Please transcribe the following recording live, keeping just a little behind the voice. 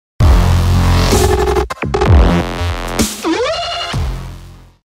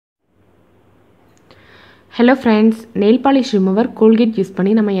Hello friends, nail polish remover Colgate use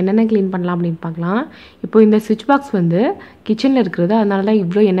பண்ணி நம்ம என்னென்ன க்ளீன் பண்ணலாம் அப்படின்னு பார்க்கலாம். இப்போ இந்த ஸ்விட்ச் பாக்ஸ் வந்து கிச்சனில் இருக்கிறது, அதனால தான்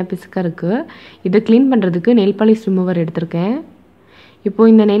இவ்வளோ எண்ணெய் பிசுக்காக இருக்குது. இதை க்ளீன் பண்ணுறதுக்கு நெயில் பாலிஷ் ரிமூவர் எடுத்திருக்கேன். இப்போ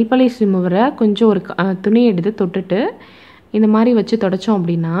இந்த நெயில் பாலிஷ் ரிமூவரை கொஞ்சம் ஒரு துணியை எடுத்து தொட்டுட்டு இந்த மாதிரி வச்சு தொடச்சோம்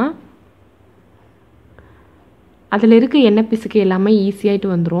அப்படின்னா அதில் இருக்க எண்ணெய் பிசுக்கு எல்லாமே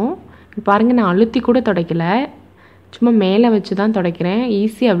ஈஸியாகிட்டு வந்துடும். இப்போ பாருங்கள், நான் அழுத்தி கூட துடைக்கல, சும்மா மேலே வச்சு தான் துடைக்கிறேன்.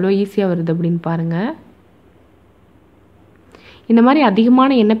 எவ்வளோ ஈஸியாக வருது அப்படின்னு பாருங்கள். இந்த மாதிரி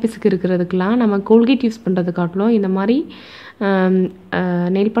அதிகமான எண்ணெய் பிசுக்கு இருக்கிறதுக்கெலாம் நம்ம கோல்கேட் யூஸ் பண்ணுறது காட்டிலும் இந்த மாதிரி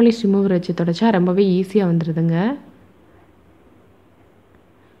நெயில் பாலிஷ் ரிமூவர் வச்சு துடைச்சா ரொம்பவே ஈஸியாக வந்துடுதுங்க.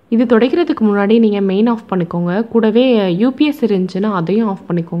 இது துடைக்கிறதுக்கு முன்னாடி நீங்கள் மெயின் ஆஃப் பண்ணிக்கோங்க. கூடவே யூபிஎஸ் இருந்துச்சுன்னா அதையும் ஆஃப்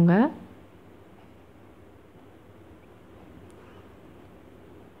பண்ணிக்கோங்க.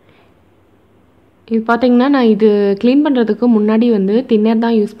 இது பார்த்திங்கன்னா, நான் இது க்ளீன் பண்ணுறதுக்கு முன்னாடி வந்து தின்னர்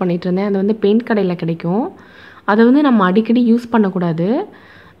தான் யூஸ் பண்ணிகிட்டு இருந்தேன். அது வந்து பெயிண்ட் கடையில் கிடைக்கும். அதை வந்து நம்ம அடிக்கடி யூஸ் பண்ணக்கூடாது.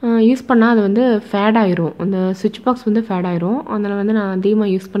 யூஸ் பண்ணால் அது வந்து ஃபேட் ஆயிரும், அந்த சுவிட்ச் பாக்ஸ் வந்து ஃபேட் ஆயிரும். அதனால் வந்து நான் அதிகமாக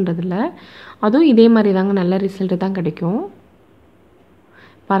யூஸ் பண்ணுறதில்ல. அதுவும் இதே மாதிரி தாங்க, நல்ல ரிசல்ட்டு தான் கிடைக்கும்.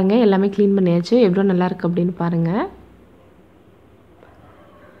 பாருங்கள், எல்லாமே க்ளீன் பண்ணியாச்சு. எவ்வளோ நல்லாயிருக்கு அப்படின்னு பாருங்கள்.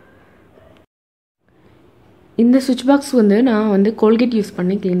 இந்த சுவிட்ச் பாக்ஸ் வந்து நான் வந்து கோல்கேட் யூஸ்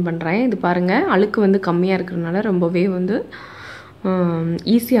பண்ணி க்ளீன் பண்ணுறேன். இது பாருங்கள், அழுக்கு வந்து கம்மியாக இருக்கிறதுனால ரொம்பவே வந்து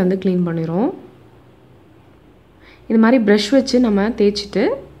ஈஸியாக வந்து க்ளீன் பண்ணிடும். இது மாதிரி ப்ரஷ் வச்சு நம்ம தேய்ச்சிட்டு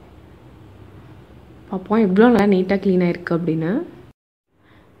பார்ப்போம் எவ்வளோ நல்லா நீட்டாக க்ளீன் ஆகிருக்கு அப்படின்னு.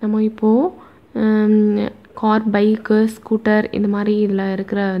 நம்ம இப்போது கார், பைக்கு, ஸ்கூட்டர் இந்த மாதிரி இதில்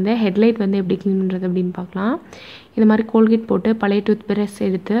இருக்கிற வந்து ஹெட்லைட் வந்து எப்படி க்ளீன் பண்ணுறது அப்படின்னு பார்க்கலாம். இந்த மாதிரி கோல்கேட் போட்டு பழைய டூத்பேஸ்ட்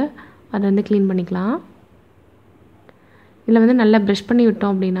எடுத்து அதை வந்து க்ளீன் பண்ணிக்கலாம். இதில் வந்து நல்லா ப்ரஷ் பண்ணி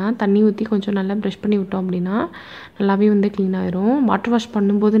விட்டோம் அப்படின்னா, தண்ணி ஊற்றி கொஞ்சம் நல்லா ப்ரஷ் பண்ணி விட்டோம் அப்படின்னா நல்லாவே வந்து க்ளீன் ஆகிரும். வாட்டர் வாஷ்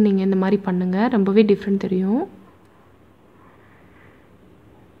பண்ணும்போது நீங்கள் இந்த மாதிரி பண்ணுங்கள், ரொம்பவே டிஃப்ரெண்ட் தெரியும்.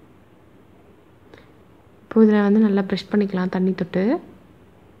 இப்போ இதில் வந்து நல்லா ப்ரஷ் பண்ணிக்கலாம் தண்ணி தொட்டு.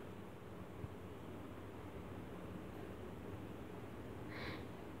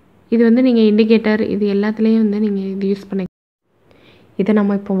 இது வந்து நீங்கள் இண்டிகேட்டர் இது எல்லாத்துலேயும் வந்து நீங்கள் இது யூஸ் பண்ணி இதை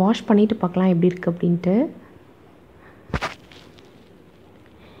நம்ம இப்போ வாஷ் பண்ணிவிட்டு பார்க்கலாம் எப்படி இருக்குது அப்படின்ட்டு.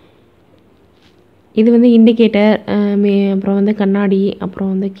 இது வந்து இண்டிகேட்டர், அப்புறம் வந்து கண்ணாடி,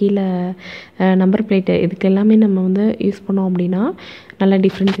 அப்புறம் வந்து கீழே நம்பர் பிளேட்டு, இதுக்கு எல்லாமே நம்ம வந்து யூஸ் பண்ணோம் அப்படின்னா நல்லா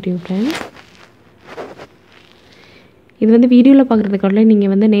டிஃப்ரெண்ட் தெரியும் ஃப்ரெண்ட்ஸ். இது வந்து வீடியோவில் பார்க்குறதுக்காக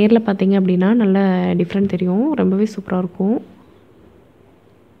நீங்கள் வந்து நேரில் பார்த்தீங்க அப்படின்னா நல்லா டிஃப்ரெண்ட் தெரியும், ரொம்பவே சூப்பராக இருக்கும்.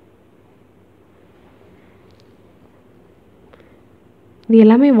 இது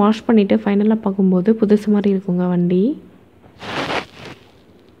எல்லாமே வாஷ் பண்ணிவிட்டு ஃபைனலாக பார்க்கும்போது புதுசு மாதிரி இருக்குங்க வண்டி.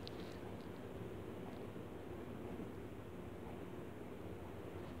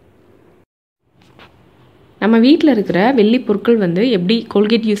 நம்ம வீட்டில் இருக்கிற வெள்ளி பொருட்கள் வந்து எப்படி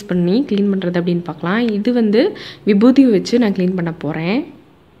கோல்கேட் யூஸ் பண்ணி க்ளீன் பண்ணுறது அப்படின்னு பார்க்கலாம். இது வந்து விபூதி வச்சு நான் க்ளீன் பண்ண போகிறேன்.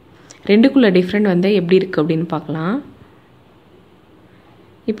 ரெண்டுக்குள்ளே டிஃப்ரெண்ட் வந்து எப்படி இருக்குது அப்படின்னு பார்க்கலாம்.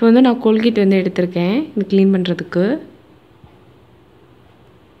 இப்போ வந்து நான் கோல்கேட் வந்து எடுத்திருக்கேன் இது க்ளீன் பண்ணுறதுக்கு.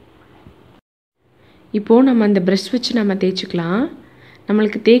 இப்போது நம்ம அந்த ப்ரஷ் வச்சு நம்ம தேய்ச்சிக்கலாம்.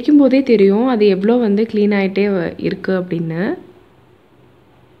 நம்மளுக்கு தேய்க்கும் போதே தெரியும் அது எவ்வளோ வந்து க்ளீன் ஆகிட்டே இருக்குது அப்படின்னு.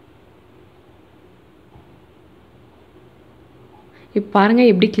 இப்போ பாருங்கள்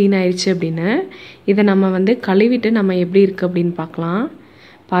எப்படி க்ளீன் ஆயிடுச்சு அப்படின்னு. இதை நம்ம வந்து கழுவிட்டு நம்ம எப்படி இருக்குது அப்படின்னு பார்க்கலாம்.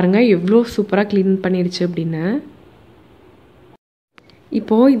 பாருங்கள் எவ்வளோ சூப்பராக க்ளீன் பண்ணிடுச்சு அப்படின்னு.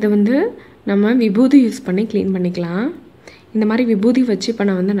 இப்போது இதை வந்து நம்ம விபூதி யூஸ் பண்ணி க்ளீன் பண்ணிக்கலாம். இந்த மாதிரி விபூதி வச்சு இப்போ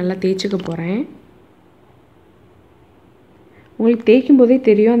நான் வந்து நல்லா தேய்ச்சிக்க போகிறேன். உங்களுக்கு தேய்க்கும் போதே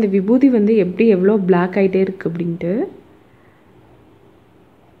தெரியும் அந்த விபூதி வந்து எப்படி எவ்வளோ பிளாக் ஆகிட்டே இருக்குது அப்படின்ட்டு.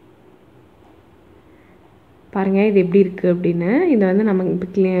 பாருங்கள் இது எப்படி இருக்குது அப்படின்னு. இதை வந்து நம்ம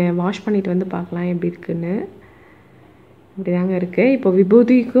இப்போ வாஷ் பண்ணிவிட்டு வந்து பார்க்கலாம் எப்படி இருக்குன்னு. இப்படி தாங்க இருக்குது. இப்போ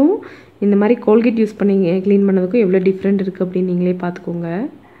விபூதிக்கும் இந்த மாதிரி கோல்கேட் யூஸ் பண்ணி க்ளீன் பண்ணதுக்கும் எவ்வளோ டிஃப்ரெண்ட் இருக்குது அப்படின்னு நீங்களே பார்த்துக்கோங்க.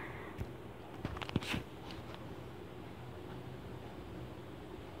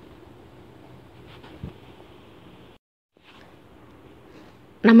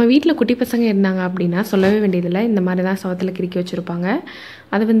 நம்ம வீட்டில் குட்டி பசங்க இருந்தாங்க அப்படின்னா சொல்லவே வேண்டியதில்லை, இந்த மாதிரி தான் சவத்தில் கிறுக்கி வச்சுருப்பாங்க.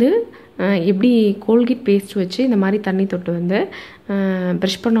 அது வந்து எப்படி கோல்கேட் பேஸ்ட் வச்சு இந்த மாதிரி தண்ணி தொட்டு வந்து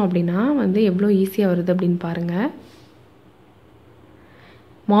ப்ரஷ் பண்ணோம் அப்படின்னா வந்து எவ்வளோ ஈஸியாக வருது அப்படின்னு பாருங்கள்.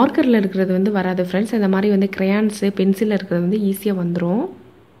 மார்க்கரில் இருக்கிறது வந்து வராது ஃப்ரெண்ட்ஸ். இந்த மாதிரி வந்து க்ரையான்ஸு, பென்சிலில் இருக்கிறது வந்து ஈஸியாக வந்துடும்.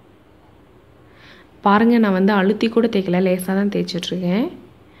 பாருங்கள், நான் வந்து அழுத்தி கூட தேய்க்கல, லேசாக தான் தேய்ச்சிட்ருக்கேன்.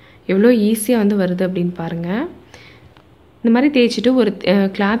 எவ்வளோ ஈஸியாக வந்து வருது அப்படின்னு பாருங்கள். இந்த மாதிரி தேய்ச்சிட்டு ஒரு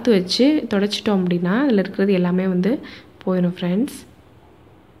கிளாத் வச்சு தொடச்சிட்டோம் அப்படின்னா அதில் இருக்கிறது எல்லாமே வந்து போயிடும் ஃப்ரெண்ட்ஸ்.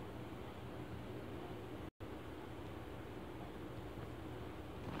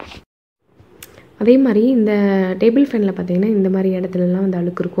 அதே மாதிரி இந்த டேபிள் ஃபேனில் பார்த்திங்கன்னா இந்த மாதிரி இடத்துலலாம் வந்து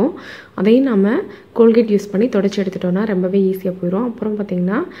அழுக்கு இருக்கும். அதையும் நம்ம கோல்கேட் யூஸ் பண்ணி தொடச்சி எடுத்துட்டோம்னா ரொம்பவே ஈஸியாக போயிடும். அப்புறம்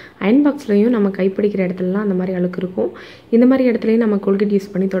பார்த்திங்கன்னா அயன் பாக்ஸ்லேயும் நம்ம கைப்பிடிக்கிற இடத்துலலாம் அந்த மாதிரி அழுக்கு இருக்கும். இந்த மாதிரி இடத்துலையும் நம்ம கோல்கேட்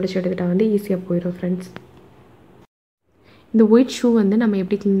யூஸ் பண்ணி தொடச்சி எடுத்துட்டால் வந்து ஈஸியாக போயிடும் ஃப்ரெண்ட்ஸ். இந்த ஒயிட் ஷூ வந்து நம்ம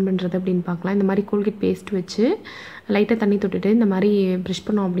எப்படி க்ளீன் பண்ணுறது அப்படின்னு பார்க்கலாம். இந்த மாதிரி கோல்கேட் பேஸ்ட் வச்சு லைட்டாக தண்ணி தொட்டுட்டு இந்த மாதிரி ப்ரஷ்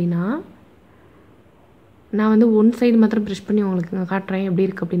பண்ணோம் அப்படின்னா, நான் வந்து ஒன் சைடு மாத்திரம் ப்ரஷ் பண்ணி உங்களுக்கு காட்டுறேன் எப்படி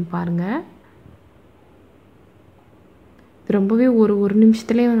இருக்குது அப்படின்னு பாருங்கள். இது ரொம்பவே ஒரு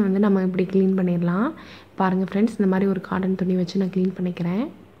நிமிஷத்துலேயே வந்து நம்ம இப்படி க்ளீன் பண்ணிடலாம். பாருங்கள் ஃப்ரெண்ட்ஸ், இந்த மாதிரி ஒரு காட்டன் துணி வச்சு நான் க்ளீன் பண்ணிக்கிறேன்.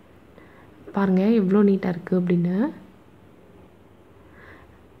 பாருங்கள் எவ்வளோ நீட்டாக இருக்குது அப்படின்னு.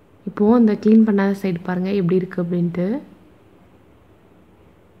 இப்போது அந்த க்ளீன் பண்ணாத சைடு பாருங்கள் எப்படி இருக்குது அப்படின்ட்டு.